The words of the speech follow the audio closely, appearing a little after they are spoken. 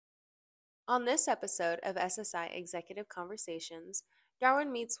On this episode of SSI Executive Conversations,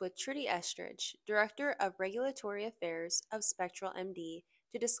 Darwin meets with Trudy Estridge, Director of Regulatory Affairs of Spectral MD,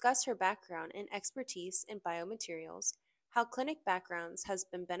 to discuss her background and expertise in biomaterials, how clinic backgrounds has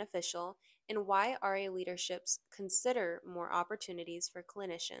been beneficial, and why RA leaderships consider more opportunities for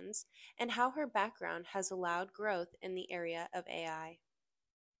clinicians, and how her background has allowed growth in the area of AI.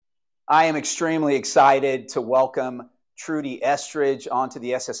 I am extremely excited to welcome Trudy Estridge onto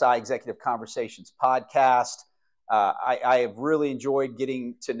the SSI Executive Conversations podcast. I have really enjoyed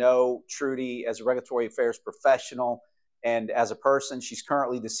getting to know Trudy as a regulatory affairs professional and as a person. She's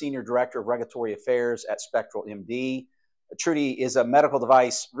currently the Senior Director of Regulatory Affairs at Spectral MD. Trudy is a medical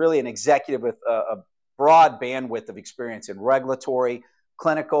device, really an executive with a broad bandwidth of experience in regulatory,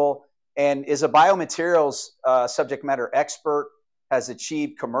 clinical, and is a biomaterials subject matter expert, has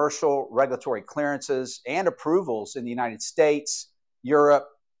achieved commercial regulatory clearances and approvals in the United States, Europe,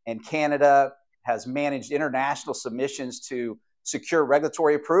 and Canada, has managed international submissions to secure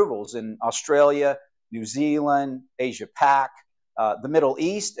regulatory approvals in Australia, New Zealand, Asia Pac, the Middle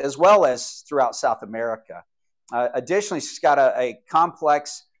East, as well as throughout South America. Additionally, she's got a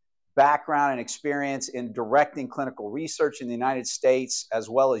complex background and experience in directing clinical research in the United States as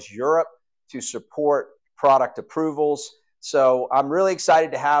well as Europe to support product approvals. So I'm really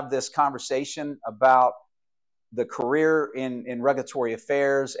excited to have this conversation about the career in regulatory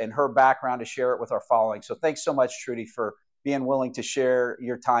affairs and her background to share it with our following. So thanks so much, Trudy, for being willing to share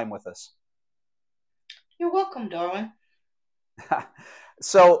your time with us. You're welcome, Darwin.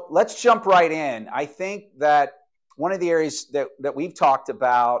 So let's jump right in. I think that one of the areas that we've talked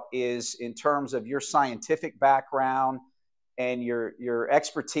about is in terms of your scientific background and your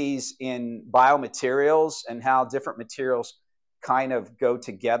expertise in biomaterials and how different materials kind of go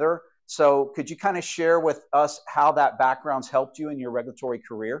together. So could you kind of share with us how that background's helped you in your regulatory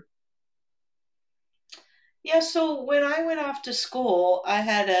career? Yeah, so when I went off to school, I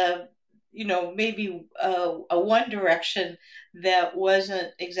had maybe a one direction that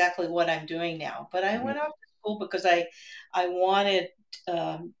wasn't exactly what I'm doing now. But I went off to school because I wanted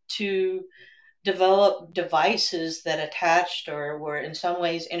to develop devices that attached or were in some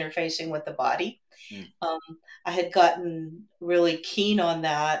ways interfacing with the body. I had gotten really keen on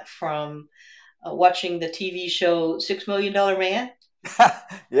that from watching the TV show $6 Million Man.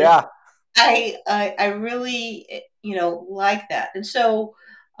 Yeah. I really, like that. And so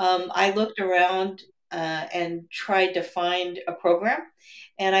I looked around and tried to find a program.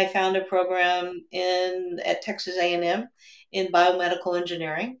 And I found a program at Texas A&M in biomedical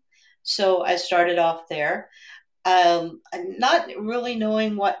engineering. So I started off there, not really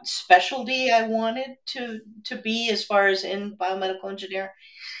knowing what specialty I wanted to be as far as in biomedical engineering.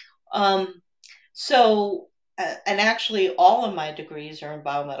 So, and actually, all of my degrees are in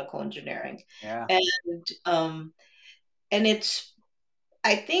biomedical engineering. Yeah. And it's,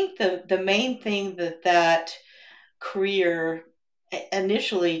 I think the main thing that career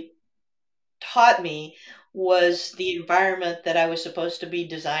initially taught me was the environment that I was supposed to be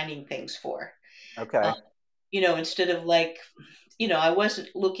designing things for. Okay. Instead of I wasn't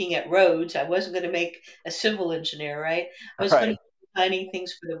looking at roads. I wasn't going to make a civil engineer, right? I was going to be designing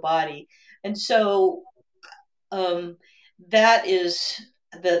things for the body. And so that is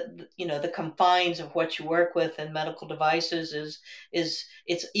the confines of what you work with in medical devices is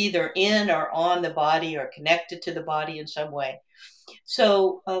it's either in or on the body or connected to the body in some way.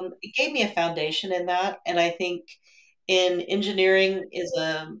 So it gave me a foundation in that. And I think in engineering is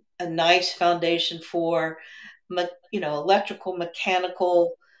a nice foundation for, electrical,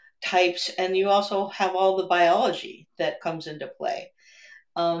 mechanical types. And you also have all the biology that comes into play.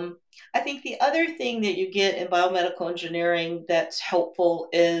 I think the other thing that you get in biomedical engineering that's helpful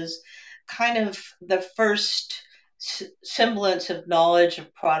is kind of the first semblance of knowledge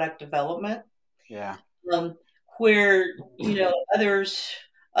of product development. Yeah. Where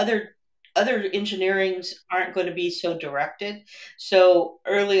other engineerings aren't going to be so directed. So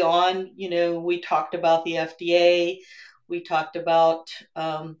early on, we talked about the FDA, we talked about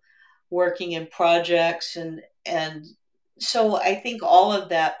working in projects, and so I think all of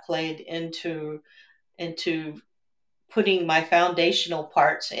that played into putting my foundational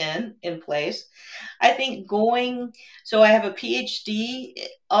parts in place. I think so I have a PhD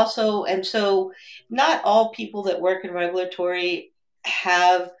also, and so not all people that work in regulatory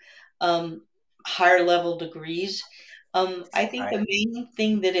have higher level degrees. I think the main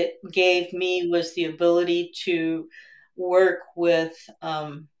thing that it gave me was the ability to work with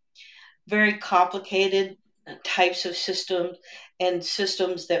very complicated types of systems and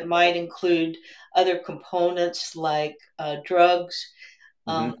systems that might include other components like drugs,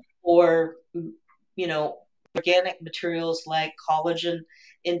 or, you know, organic materials like collagen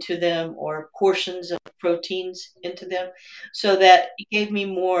into them or portions of proteins into them. So that it gave me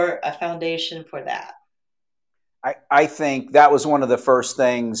more a foundation for that. I think that was one of the first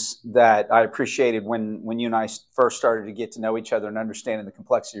things that I appreciated when you and I first started to get to know each other and understanding the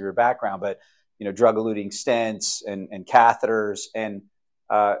complexity of your background. But drug-eluting stents and catheters, and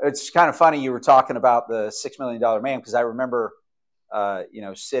it's kind of funny you were talking about the $6 million man, because I remember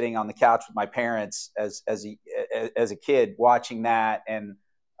sitting on the couch with my parents as a kid watching that. And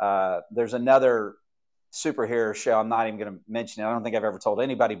there's another superhero show I'm not even going to mention it. I don't think I've ever told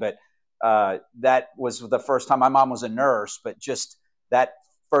anybody, but that was the first time. My mom was a nurse, but just that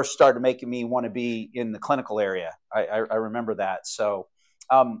first started making me want to be in the clinical area. I remember that. So,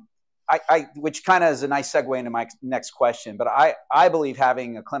 which kind of is a nice segue into my next question. But I believe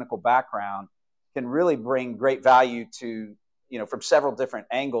having a clinical background can really bring great value to, from several different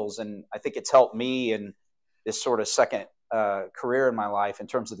angles. And I think it's helped me in this sort of second career in my life in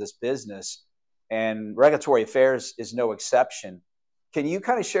terms of this business. And regulatory affairs is no exception. Can you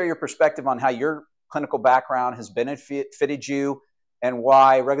kind of share your perspective on how your clinical background has benefited you, and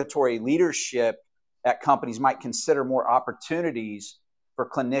why regulatory leadership at companies might consider more opportunities for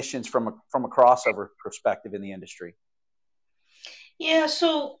clinicians from a crossover perspective in the industry? Yeah,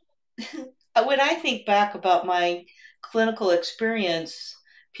 so when I think back about my clinical experience,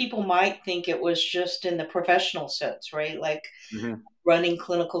 people might think it was just in the professional sense, right? Like Mm-hmm. running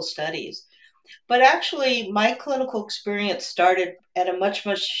clinical studies. But actually, my clinical experience started at a much,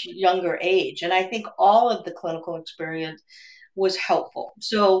 much younger age. And I think all of the clinical experience was helpful.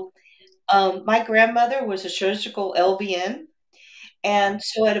 So, my grandmother was a surgical LVN. And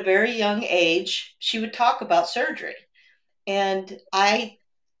so, at a very young age, she would talk about surgery. And I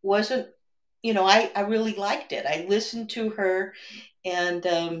wasn't, I really liked it. I listened to her and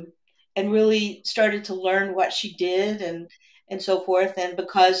really started to learn what she did and so forth. And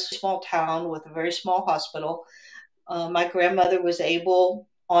because small town with a very small hospital, my grandmother was able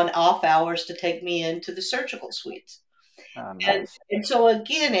on off hours to take me into the surgical suites. Oh, And nice. and so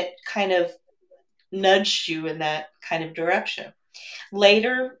again, it kind of nudged you in that kind of direction.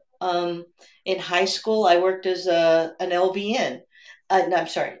 Later, in high school, I worked as an LVN. No, I'm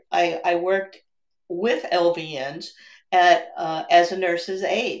sorry. I worked with LVNs as a nurse's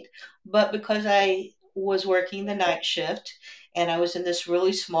aide. But because I was working the night shift and I was in this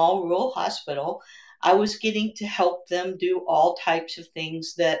really small rural hospital, I was getting to help them do all types of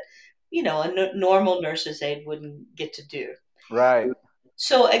things that, a normal nurse's aide wouldn't get to do. Right.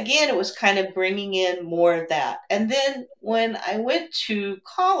 So again, it was kind of bringing in more of that. And then when I went to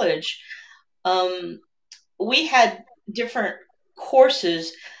college, um, we had different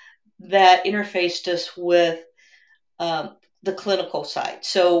courses that interfaced us with um, the clinical side.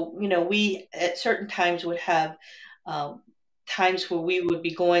 So, we at certain times would have um, times where we would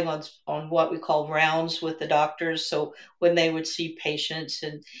be going on what we call rounds with the doctors. So when they would see patients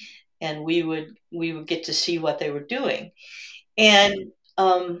and we would get to see what they were doing. And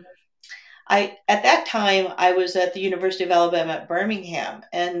um, at that time I was at the University of Alabama at Birmingham,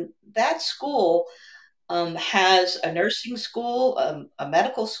 and that school has a nursing school, a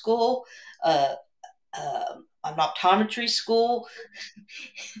medical school, uh, an optometry school,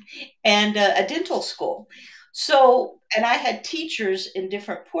 and a dental school. So, and I had teachers in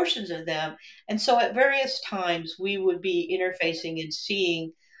different portions of them, and so at various times we would be interfacing and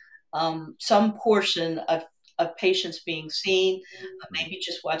seeing some portion of patients being seen, maybe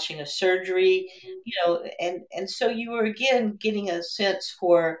just watching a surgery, and so you were again getting a sense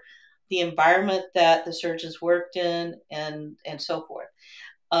for the environment that the surgeons worked in and so forth.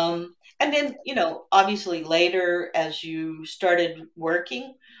 And then, obviously later as you started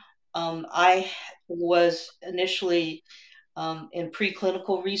working, I was initially in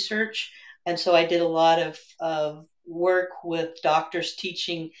preclinical research. And so I did a lot of work with doctors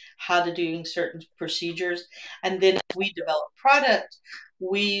teaching how to do certain procedures. And then as we developed product,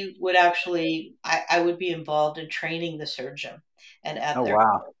 we would actually, I would be involved in training the surgeon and at Oh, their,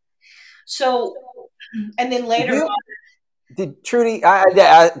 wow. so, and then Did later you, on, did Trudy,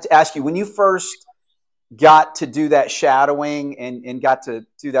 I ask you, when you first got to do that shadowing and got to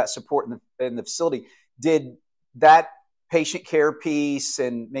do that support in the facility, did that patient care piece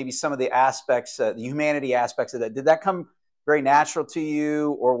and maybe some of the aspects, the humanity aspects of that, did that come very natural to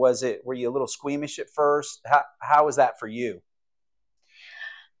you, or were you a little squeamish at first? How was that for you?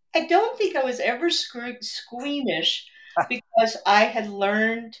 I don't think I was ever squeamish because I had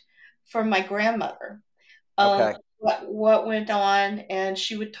learned from my grandmother Okay. what went on, and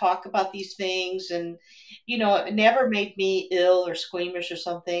she would talk about these things, and it never made me ill or squeamish or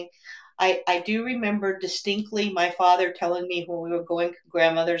something. I do remember distinctly my father telling me when we were going to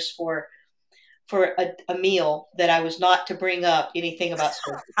grandmother's for a meal that I was not to bring up anything about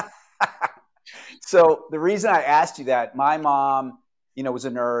surgery. So the reason I asked you that, my mom, was a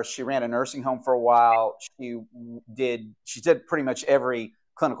nurse. She ran a nursing home for a while. She did pretty much every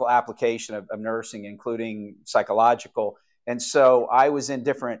clinical application of nursing, including psychological. And so I was in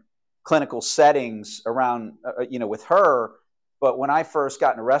different clinical settings around, with her. But when I first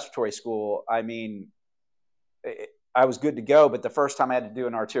got into respiratory school, I mean, I was good to go. But the first time I had to do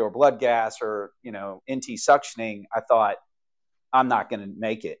an arterial blood gas or, NT suctioning, I thought, I'm not going to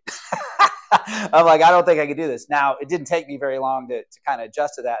make it. I'm like, I don't think I could do this. Now, it didn't take me very long to kind of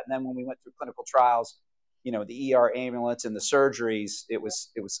adjust to that. And then when we went through clinical trials, the ER ambulance and the surgeries,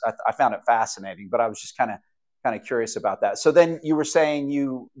 I found it fascinating, but I was just kind of curious about that. So then you were saying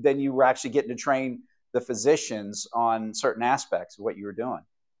you were actually getting to train the physicians on certain aspects of what you were doing.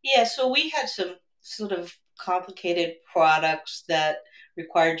 Yeah, so we had some sort of complicated products that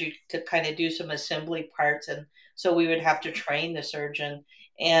required you to kind of do some assembly parts, and so we would have to train the surgeon,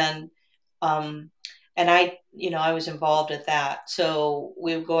 and um, I was involved at that. So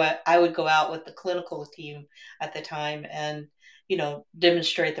I would go out with the clinical team at the time, and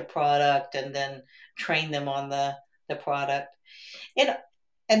demonstrate the product, and then train them on the product,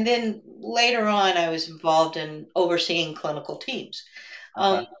 and then later on, I was involved in overseeing clinical teams.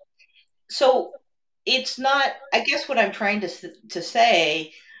 Um, Okay. so it's not, I guess what I'm trying to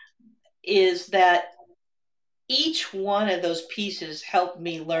say is that each one of those pieces helped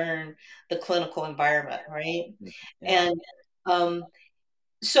me learn the clinical environment, right? Yeah. And um,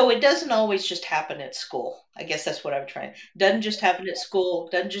 so it doesn't always just happen at school. I guess that's what I'm trying. Doesn't just happen at school.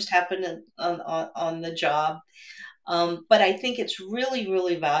 Doesn't just happen on the job. But I think it's really,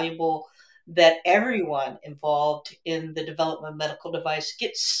 really valuable that everyone involved in the development of medical device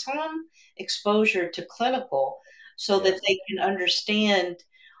gets some exposure to clinical so that Yes. they can understand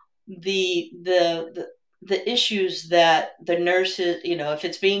the the the, the issues that the nurses, if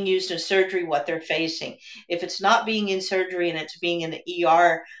it's being used in surgery, what they're facing. If it's not being in surgery and it's being in the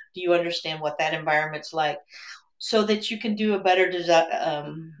ER, do you understand what that environment's like? So that you can do a better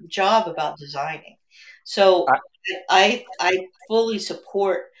job about designing. So I, I fully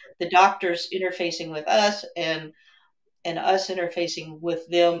support the doctors interfacing with us and us interfacing with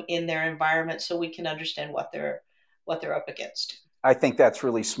them in their environment so we can understand what they're up against. I think that's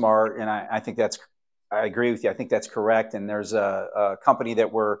really smart, and I agree with you. I think that's correct. And there's a company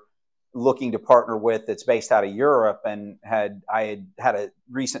that we're looking to partner with that's based out of Europe, and I had a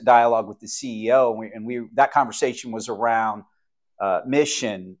recent dialogue with the CEO, and we that conversation was around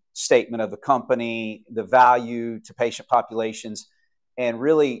mission statement of the company, the value to patient populations, and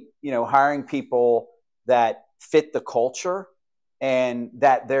really, hiring people that fit the culture and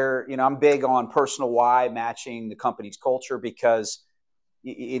that I'm big on personal why matching the company's culture because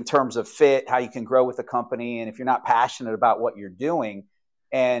in terms of fit, how you can grow with the company, and if you're not passionate about what you're doing.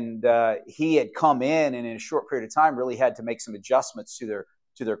 And he had come in and in a short period of time really had to make some adjustments to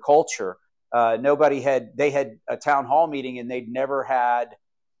their culture. They had a town hall meeting and they'd never had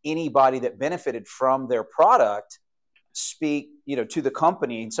anybody that benefited from their product speak, to the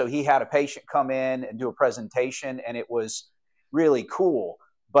company. And so he had a patient come in and do a presentation, and it was really cool.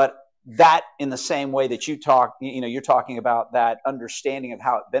 But that, in the same way that you're talking about that understanding of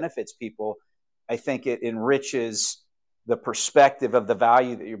how it benefits people, I think it enriches the perspective of the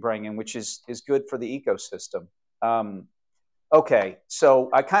value that you're bringing, which is good for the ecosystem. Okay, so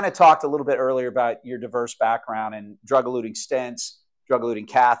I kind of talked a little bit earlier about your diverse background in drug-eluting stents, drug-eluting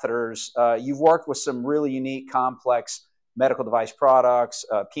catheters. You've worked with some really unique, complex medical device products,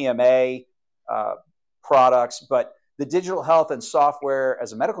 PMA products, but the digital health and software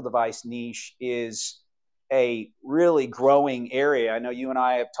as a medical device niche is a really growing area. I know you and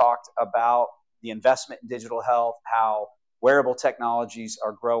I have talked about the investment in digital health, how wearable technologies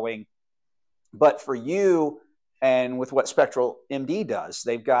are growing. But for you, and with what Spectral MD does,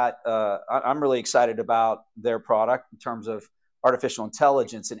 they've got, I'm really excited about their product in terms of artificial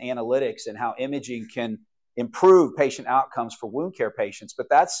intelligence and analytics and how imaging can improve patient outcomes for wound care patients. But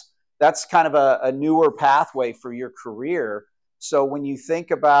that's kind of a newer pathway for your career. So when you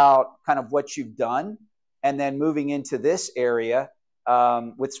think about kind of what you've done and then moving into this area,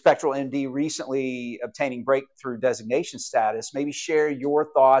 with Spectral MD recently obtaining breakthrough designation status, maybe share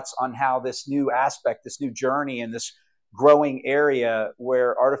your thoughts on how this new aspect, this new journey, and this growing area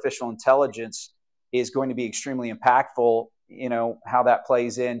where artificial intelligence is going to be extremely impactful, how that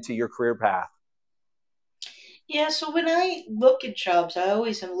plays into your career path. Yeah, so when I look at jobs, I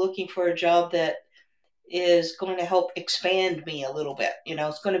always am looking for a job that is going to help expand me a little bit.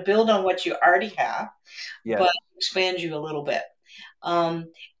 It's going to build on what you already have, Yes. but expand you a little bit.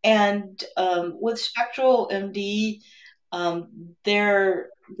 And with Spectral MD, their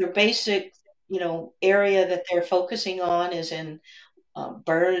basic, area that they're focusing on is in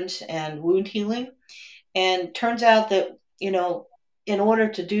burns and wound healing. And turns out that, in order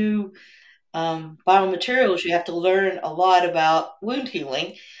to do biomaterials, you have to learn a lot about wound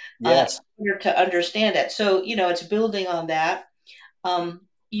healing Yes. in order to understand it. So, it's building on that.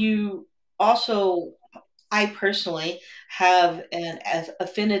 You also, I personally have an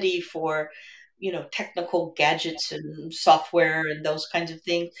affinity for, technical gadgets and software and those kinds of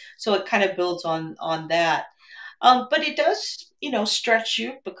things. So it kind of builds on that. But it does, stretch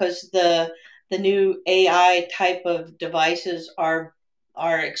you because the new AI type of devices are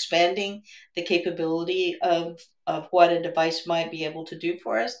expanding the capability of what a device might be able to do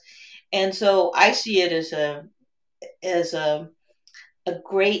for us. And so I see it as a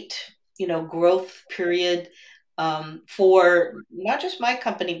great, growth period for not just my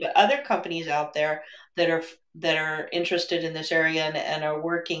company, but other companies out there that are interested in this area and are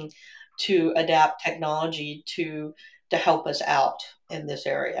working to adapt technology to help us out in this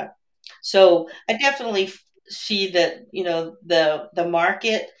area. So I definitely see that, the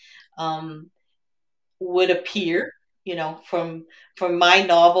market um, would appear, from my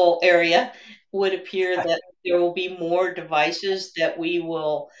novel area, would appear that there will be more devices that we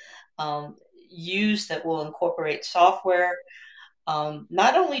will use that will incorporate software.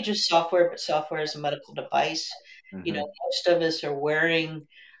 Not only just software, but software as a medical device. Mm-hmm. Most of us are wearing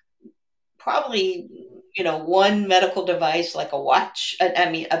probably, one medical device like a watch. I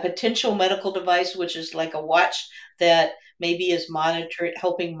mean, a potential medical device, which is like a watch that maybe is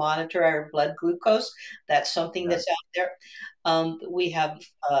helping monitor our blood glucose. That's something Right. that's out there. We have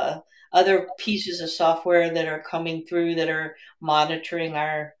other pieces of software that are coming through that are monitoring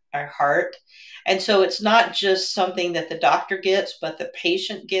our heart. And so it's not just something that the doctor gets, but the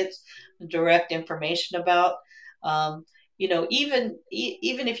patient gets direct information about. Um, even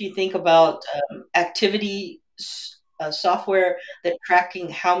if you think about activity software that tracking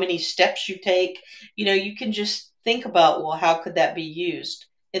how many steps you take, you can just think about, well, how could that be used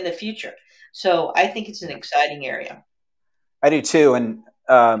in the future? So I think it's an exciting area. I do too. And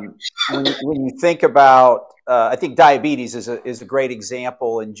when you think about, I think diabetes is a great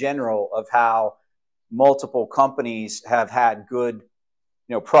example in general of how multiple companies have had good,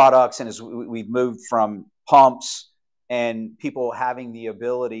 products, and as we've moved from pumps and people having the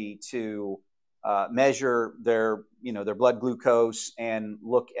ability to measure their blood glucose and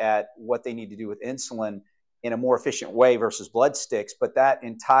look at what they need to do with insulin in a more efficient way versus blood sticks. But that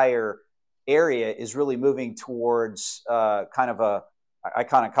entire area is really moving towards I kind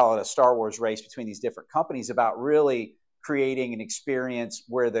of call it a Star Wars race between these different companies about really creating an experience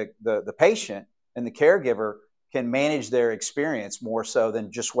where the patient and the caregiver can manage their experience more so than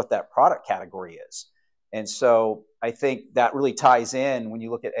just what that product category is. And so I think that really ties in when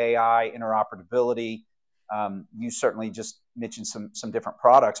you look at AI interoperability. You certainly just mentioned some different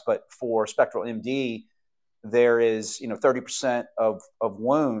products, but for Spectral MD, there is 30% of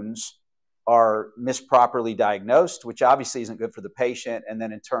wounds are misproperly diagnosed, which obviously isn't good for the patient. And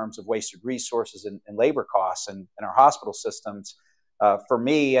then in terms of wasted resources and labor costs and our hospital systems, for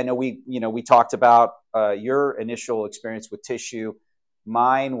me, I know we talked about your initial experience with tissue.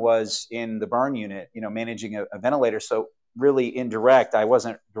 Mine was in the burn unit, managing a ventilator. So really indirect. I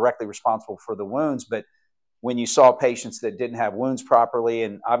wasn't directly responsible for the wounds, but when you saw patients that didn't have wounds properly,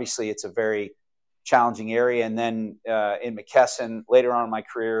 and obviously it's a very challenging area. And then in McKesson, later on in my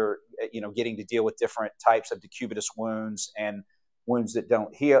career, getting to deal with different types of decubitus wounds and wounds that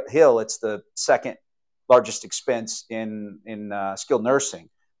don't heal. It's the second largest expense in skilled nursing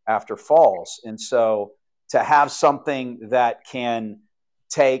after falls. And so to have something that can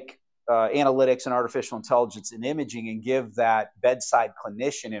take analytics and artificial intelligence and imaging and give that bedside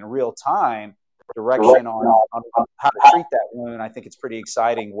clinician in real time direction on how to treat that wound, I think it's pretty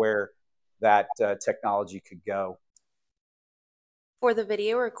exciting where that technology could go. For the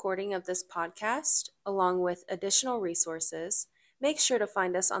video recording of this podcast, along with additional resources, make sure to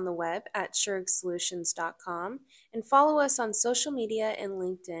find us on the web at ShurigSolutions.com and follow us on social media and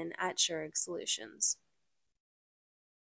LinkedIn at Shurig Solutions.